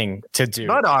thing to do.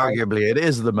 Not arguably, it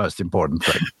is the most important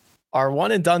thing. Our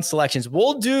one and done selections.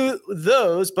 We'll do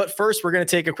those, but first we're going to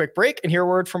take a quick break and hear a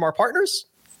word from our partners.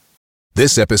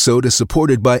 This episode is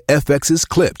supported by FX's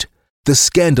Clipped, the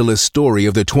scandalous story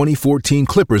of the 2014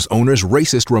 Clippers owner's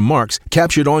racist remarks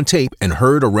captured on tape and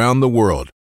heard around the world.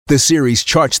 The series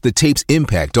charts the tape's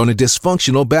impact on a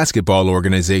dysfunctional basketball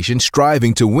organization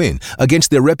striving to win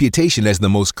against their reputation as the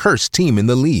most cursed team in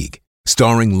the league.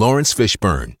 Starring Lawrence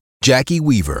Fishburne, Jackie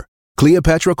Weaver,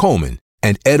 Cleopatra Coleman,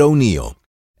 and Ed O'Neill.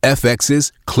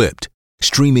 FX's Clipped,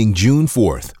 streaming June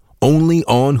 4th, only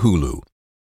on Hulu.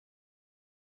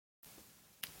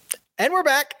 And we're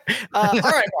back. All right,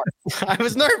 Mark. I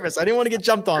was nervous. I didn't want to get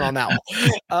jumped on that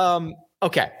one.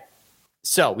 Okay.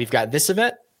 So we've got this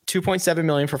event, $2.7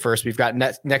 million for first. We've got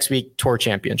next week Tour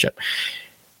Championship.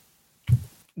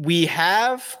 We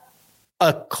have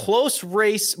a close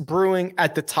race brewing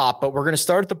at the top, but we're going to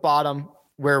start at the bottom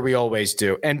where we always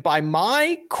do. And by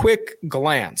my quick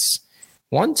glance,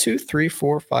 1, 2, 3,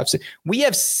 4, 5, 6. We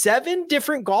have 7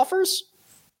 different golfers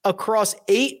across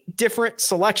 8 different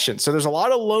selections. So there's a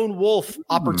lot of lone wolf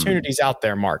opportunities out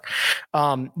there, Mark.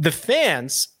 The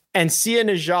fans and Sia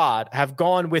Nejad have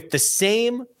gone with the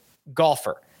same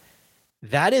golfer.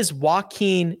 That is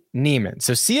Joaquin Niemann.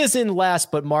 So Sia's in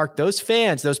last, but Mark, those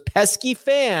pesky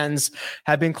fans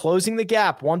have been closing the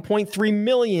gap, 1.3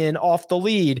 million off the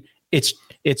lead. It's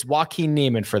Joaquin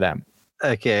Niemann for them.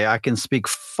 Okay, I can speak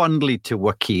fondly to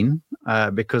Joaquin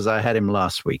because I had him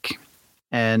last week.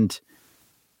 And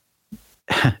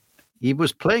he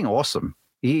was playing awesome.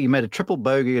 He made a triple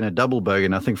bogey and a double bogey,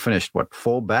 and I think finished,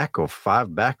 4 back or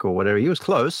 5 back or whatever. He was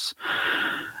close.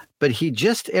 But he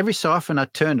just, every so often I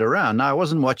turned around. Now, I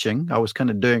wasn't watching. I was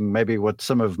kind of doing maybe what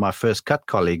some of my first cut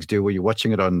colleagues do, where you're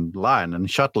watching it online and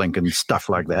ShotLink and stuff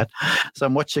like that. So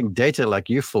I'm watching data like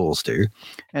you fools do.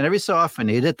 And every so often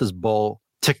he'd hit this ball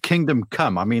to kingdom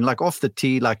come. I mean, like off the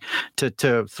tee, like to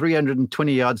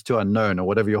 320 yards to unknown, or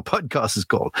whatever your podcast is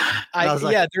called.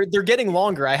 They're getting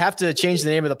longer. I have to change the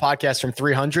name of the podcast from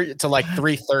 300 to like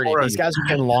 330. These guys are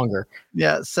getting longer.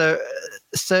 Yeah. So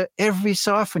every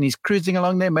so often he's cruising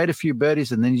along there, made a few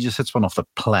birdies, and then he just hits one off the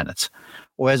planet,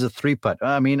 or has a 3-putt.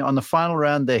 I mean, on the final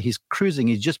round there, he's cruising.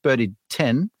 He's just birdied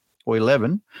 10 or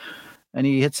 11, and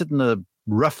he hits it in the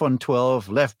rough on 12,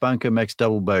 left bunker, makes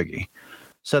double bogey.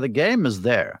 So the game is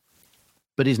there,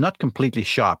 but he's not completely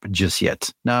sharp just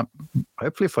yet. Now,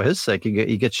 hopefully for his sake,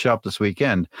 he gets sharp this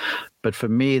weekend. But for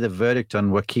me, the verdict on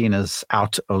Joaquin is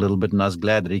out a little bit, and I was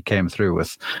glad that he came through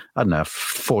with,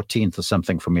 14th or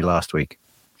something for me last week.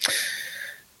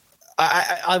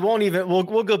 I won't even.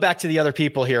 We'll go back to the other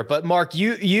people here, but Mark,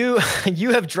 you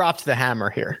have dropped the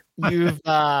hammer here. You've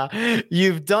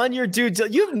done your due.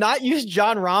 You've not used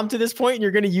John Rahm to this point, and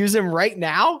you're going to use him right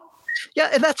now. Yeah,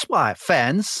 and that's why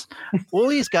fans, all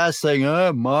these guys saying,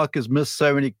 "Oh, Mark has missed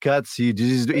so many cuts. He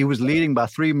was leading by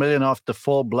 3 million after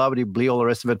 4, blah blah blah, all the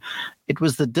rest of it." It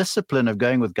was the discipline of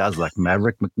going with guys like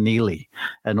Maverick McNeely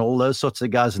and all those sorts of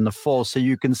guys in the fall, so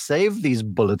you can save these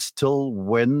bullets till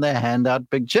when they hand out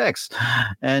big checks.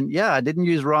 And yeah, I didn't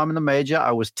use Rahm in the major.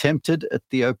 I was tempted at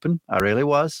the Open. I really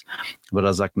was. But I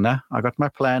was like, nah, I got my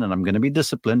plan and I'm going to be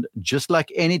disciplined, just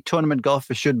like any tournament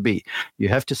golfer should be. You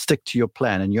have to stick to your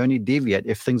plan, and you only deviate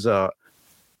if things are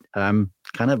kind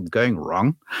of going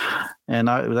wrong. And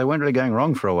they weren't really going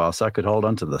wrong for a while, so I could hold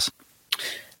on to this.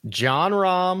 John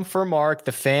Rahm for Mark.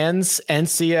 The fans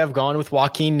NC have gone with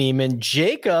Joaquin Niemann.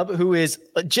 Jacob, who is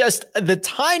just the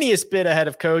tiniest bit ahead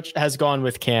of Coach, has gone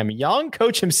with Cam Young.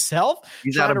 Coach himself,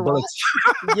 he's out of bullets.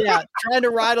 Trying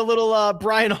to ride a little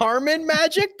Brian Harmon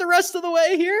magic the rest of the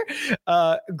way here.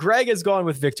 Greg has gone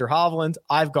with Victor Hovland.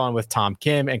 I've gone with Tom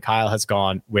Kim, and Kyle has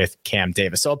gone with Cam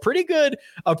Davis. So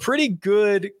a pretty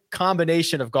good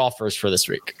combination of golfers for this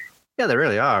week. Yeah, they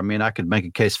really are. I mean, I could make a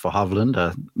case for Hovland.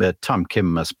 Tom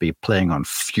Kim must be playing on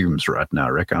fumes right now,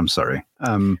 Rick. I'm sorry.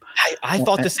 I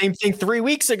thought the same thing 3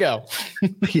 weeks ago.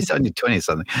 He's only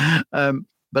 20-something.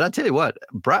 But I tell you what,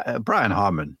 Brian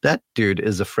Harmon, that dude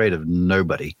is afraid of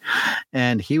nobody.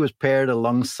 And he was paired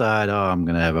alongside, I'm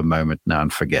going to have a moment now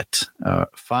and forget.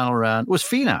 Final round was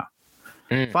Finau.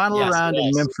 Final round in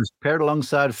Memphis, paired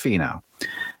alongside Finau.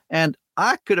 And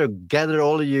I could have gathered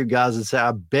all of you guys and say,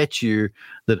 I bet you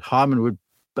that Harmon would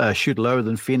shoot lower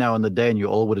than Finau on the day, and you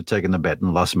all would have taken the bet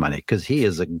and lost money, because he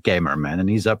is a gamer, man, and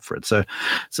he's up for it. So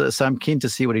I'm keen to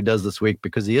see what he does this week,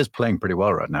 because he is playing pretty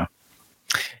well right now.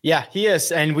 Yeah, he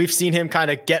is. And we've seen him kind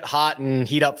of get hot and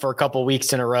heat up for a couple of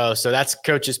weeks in a row. So that's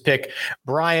Coach's pick,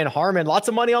 Brian Harmon. Lots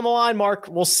of money on the line, Mark.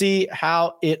 We'll see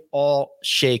how it all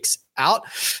shakes out.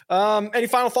 Any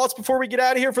final thoughts before we get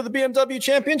out of here for the BMW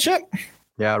Championship?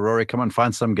 Yeah, Rory, come on,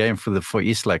 find some game for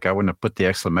Eastlake. I wouldn't have put the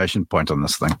exclamation point on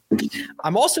this thing.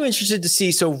 I'm also interested to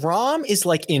see. So Rahm is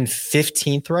like in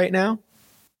 15th right now.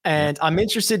 And I'm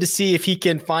interested to see if he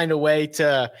can find a way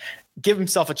to give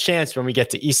himself a chance when we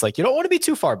get to Eastlake. You don't want to be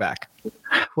too far back.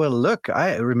 Well, look,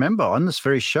 I remember on this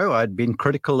very show, I'd been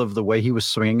critical of the way he was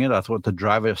swinging it. I thought the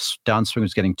driver downswing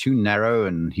was getting too narrow,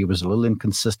 and he was a little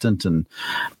inconsistent,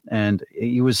 and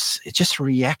he was just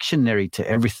reactionary to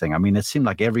everything. I mean, it seemed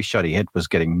like every shot he hit was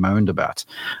getting moaned about.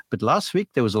 But last week,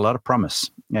 there was a lot of promise,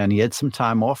 and he had some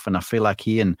time off, and I feel like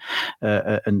he and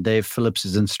Dave Phillips,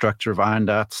 his instructor, have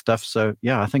ironed out stuff. So,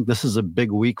 yeah, I think this is a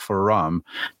big week for Rahm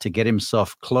to get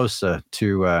himself closer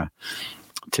to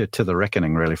the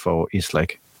reckoning, really, for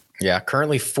Eastlake. Yeah,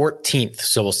 currently 14th.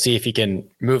 So we'll see if he can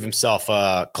move himself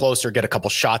closer, get a couple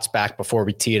shots back before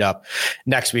we tee it up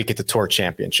next week at the Tour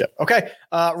Championship. Okay,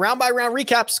 round by round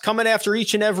recaps coming after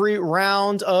each and every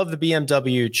round of the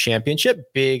BMW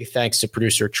Championship. Big thanks to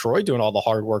producer Troy doing all the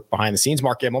hard work behind the scenes.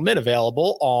 Mark Immelman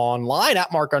available online at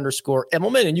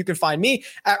Mark_Immelman. And you can find me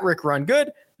at Rick Run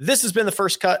Good. This has been The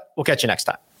First Cut. We'll catch you next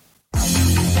time.